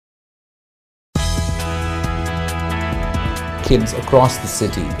kids across the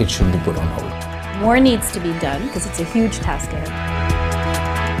city, it should be put on hold. More needs to be done because it's a huge task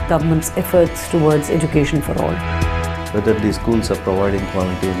ahead. Government's efforts towards education for all. Whether these schools are providing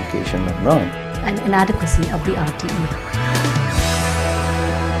quality education or not. And inadequacy of the RTE.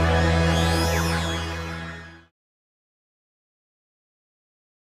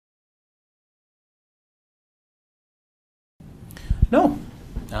 No,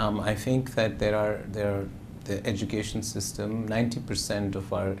 I think that the education system, 90%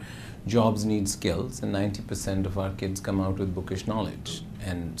 of our jobs need skills and 90% of our kids come out with bookish knowledge.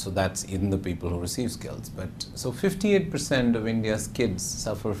 And so that's in the people who receive skills. But so 58% of India's kids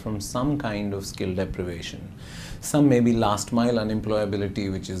suffer from some kind of skill deprivation. Some may be last mile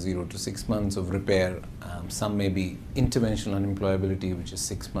unemployability, which is 0 to 6 months of repair. Some may be interventional unemployability, which is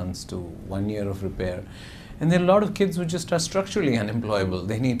 6 months to 1 year of repair. And there are a lot of kids who just are structurally unemployable.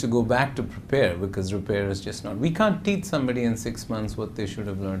 They need to go back to prepare because repair is just not. We can't teach somebody in 6 months what they should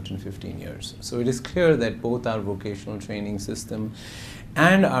have learned in 15 years. So it is clear that both our vocational training system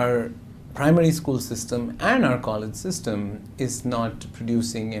and our primary school system and our college system is not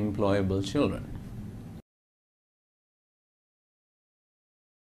producing employable children.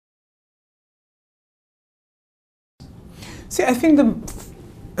 See, I think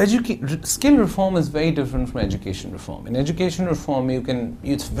skill reform is very different from education reform. In education reform,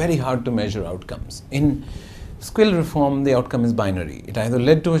 it's very hard to measure outcomes. In skill reform, the outcome is binary. It either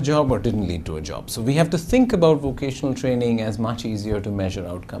led to a job or didn't lead to a job. So we have to think about vocational training as much easier to measure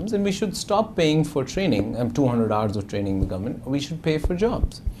outcomes, and we should stop paying for training, 200 hours of training in the government. We should pay for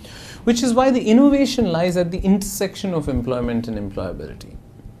jobs, which is why the innovation lies at the intersection of employment and employability.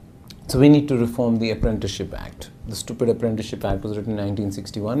 So we need to reform the Apprenticeship Act. The stupid Apprenticeship Act was written in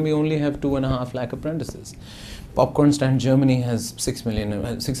 1961. We only have 2.5 lakh apprentices. Popcorn stand Germany has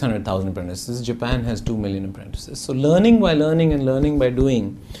 600,000 apprentices. Japan has 2 million apprentices. So learning by learning and learning by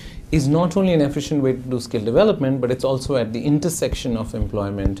doing is not only an efficient way to do skill development, but it's also at the intersection of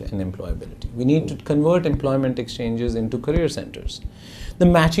employment and employability. We need to convert employment exchanges into career centers. The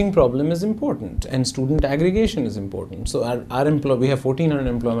matching problem is important and student aggregation is important. So we have 1,400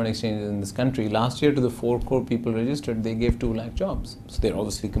 employment exchanges in this country. Last year, to the 4 crore people registered, they gave 2 lakh jobs. So they're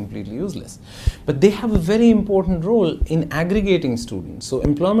obviously completely useless. But they have a very important role in aggregating students. So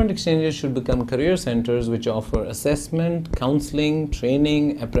employment exchanges should become career centers which offer assessment, counseling,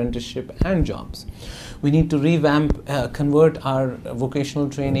 training, apprenticeship and jobs. We need to revamp, convert our vocational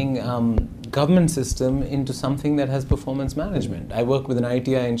training government system into something that has performance management. I work with an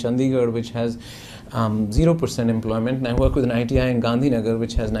ITI in Chandigarh which has 0% employment, and I work with an ITI in Gandhinagar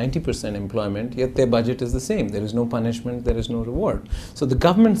which has 90% employment, yet their budget is the same. There is no punishment, there is no reward. So the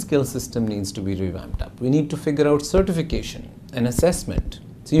government skill system needs to be revamped up. We need to figure out certification and assessment.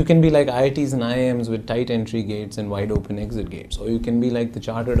 So you can be like IITs and IIMs with tight entry gates and wide open exit gates, or you can be like the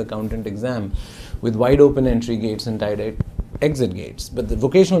chartered accountant exam with wide open entry gates and tight exit gates. But the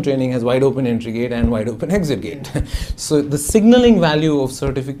vocational training has wide open entry gate and wide open exit gate. So the signaling value of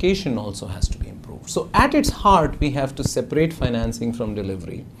certification also has to be improved. So at its heart, we have to separate financing from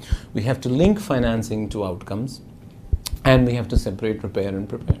delivery. We have to link financing to outcomes, and we have to separate repair and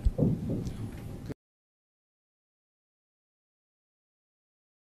prepare.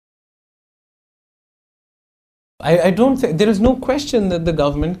 I don't think, there is no question that the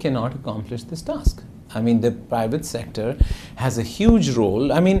government cannot accomplish this task. I mean, the private sector has a huge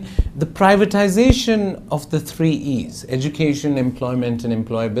role. I mean, the privatization of the 3 E's, education, employment, and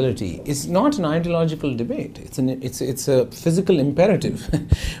employability, is not an ideological debate. It's a physical imperative.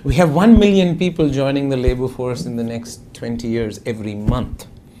 We have 1 million people joining the labor force in the next 20 years every month.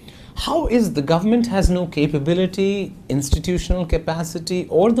 How is the government has no capability, institutional capacity,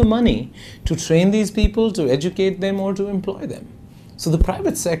 or the money to train these people, to educate them, or to employ them? So the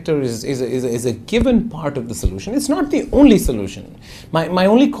private sector is a given part of the solution. It's not the only solution. My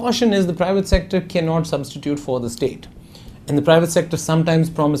only caution is the private sector cannot substitute for the state. And the private sector sometimes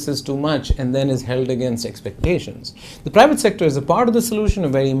promises too much and then is held against expectations. The private sector is a part of the solution, a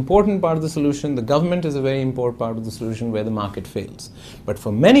very important part of the solution. The government is a very important part of the solution where the market fails. But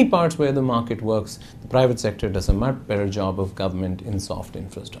for many parts where the market works, the private sector does a much better job of government in soft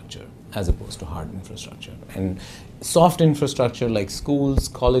infrastructure as opposed to hard infrastructure. And soft infrastructure like schools,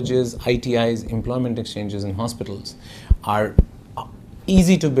 colleges, ITIs, employment exchanges, and hospitals are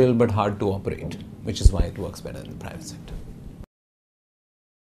easy to build but hard to operate, which is why it works better in the private sector.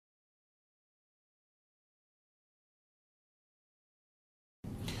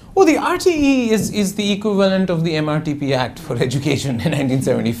 Oh, the RTE is the equivalent of the MRTP Act for education in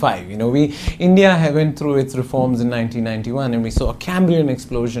 1975. You know, India went through its reforms in 1991, and we saw a Cambrian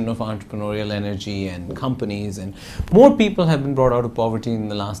explosion of entrepreneurial energy and companies, and more people have been brought out of poverty in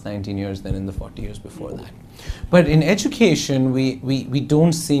the last 19 years than in the 40 years before that. But in education, we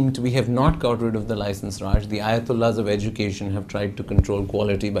have not got rid of the license Raj. The Ayatollahs of education have tried to control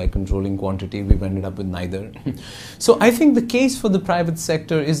quality by controlling quantity. We've ended up with neither. So I think the case for the private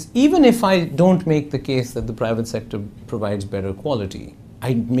sector is, even if I don't make the case that the private sector provides better quality,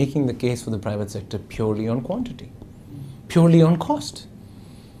 I'm making the case for the private sector purely on quantity, purely on cost.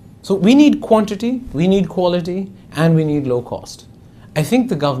 So we need quantity, we need quality, and we need low cost. I think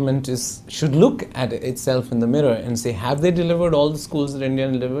the government should look at itself in the mirror and say, have they delivered all the schools that India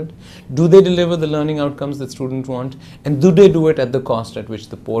delivered? Do they deliver the learning outcomes that students want? And do they do it at the cost at which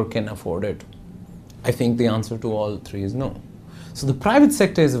the poor can afford it? I think the answer to all three is no. So the private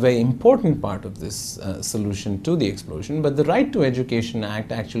sector is a very important part of this solution to the explosion, but the Right to Education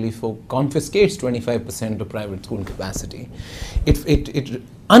Act actually confiscates 25% of private school capacity. It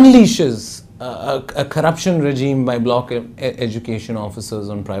unleashes a corruption regime by block education officers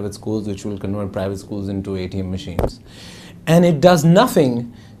on private schools, which will convert private schools into ATM machines. And it does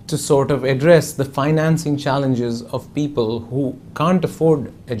nothing to sort of address the financing challenges of people who can't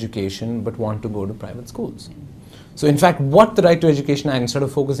afford education but want to go to private schools. So in fact, what the Right to Education Act, instead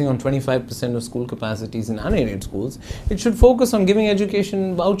of focusing on 25% of school capacities in unaided schools, it should focus on giving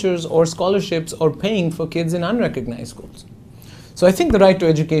education vouchers or scholarships or paying for kids in unrecognized schools. So I think the Right to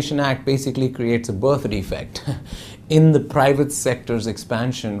Education Act basically creates a birth defect in the private sector's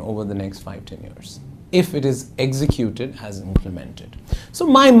expansion over the next 5-10 years, if it is executed as implemented. So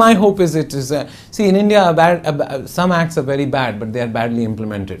my hope is see, in India, some acts are very bad, but they are badly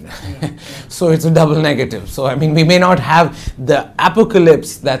implemented. So it's a double negative. So I mean, we may not have the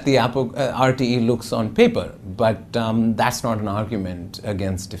apocalypse that the RTE looks on paper, but that's not an argument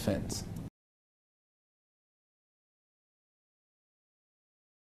against defense.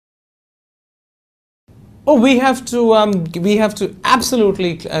 Oh, we have to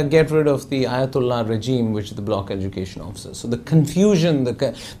absolutely get rid of the Ayatollah regime, which is the block education officers. So the confusion, the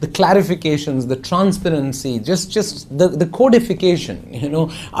clarifications, the transparency, just the codification. You know,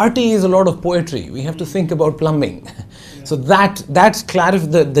 RTE is a lot of poetry. We have to think about plumbing. Yeah. So that's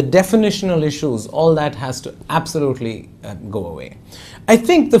the definitional issues. All that has to absolutely go away. I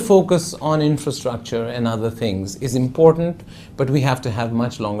think the focus on infrastructure and other things is important, but we have to have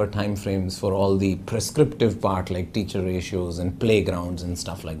much longer time frames for all the prescriptive part, like teacher ratios and playgrounds and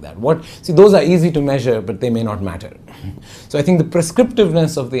stuff like that. See, those are easy to measure, but they may not matter. So I think the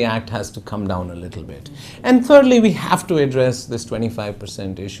prescriptiveness of the act has to come down a little bit. And thirdly, we have to address this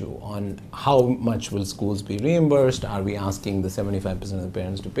 25% issue on how much will schools be reimbursed. Are we asking the 75% of the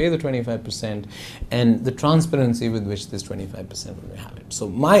parents to pay the 25%? And the transparency with which this 25% will happen. So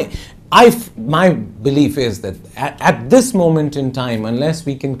my belief is that at this moment in time, unless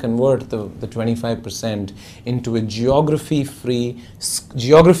we can convert the 25% into a geography-free,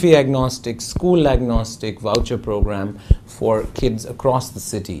 geography-agnostic, school-agnostic voucher program for kids across the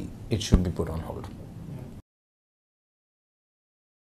city, it should be put on hold.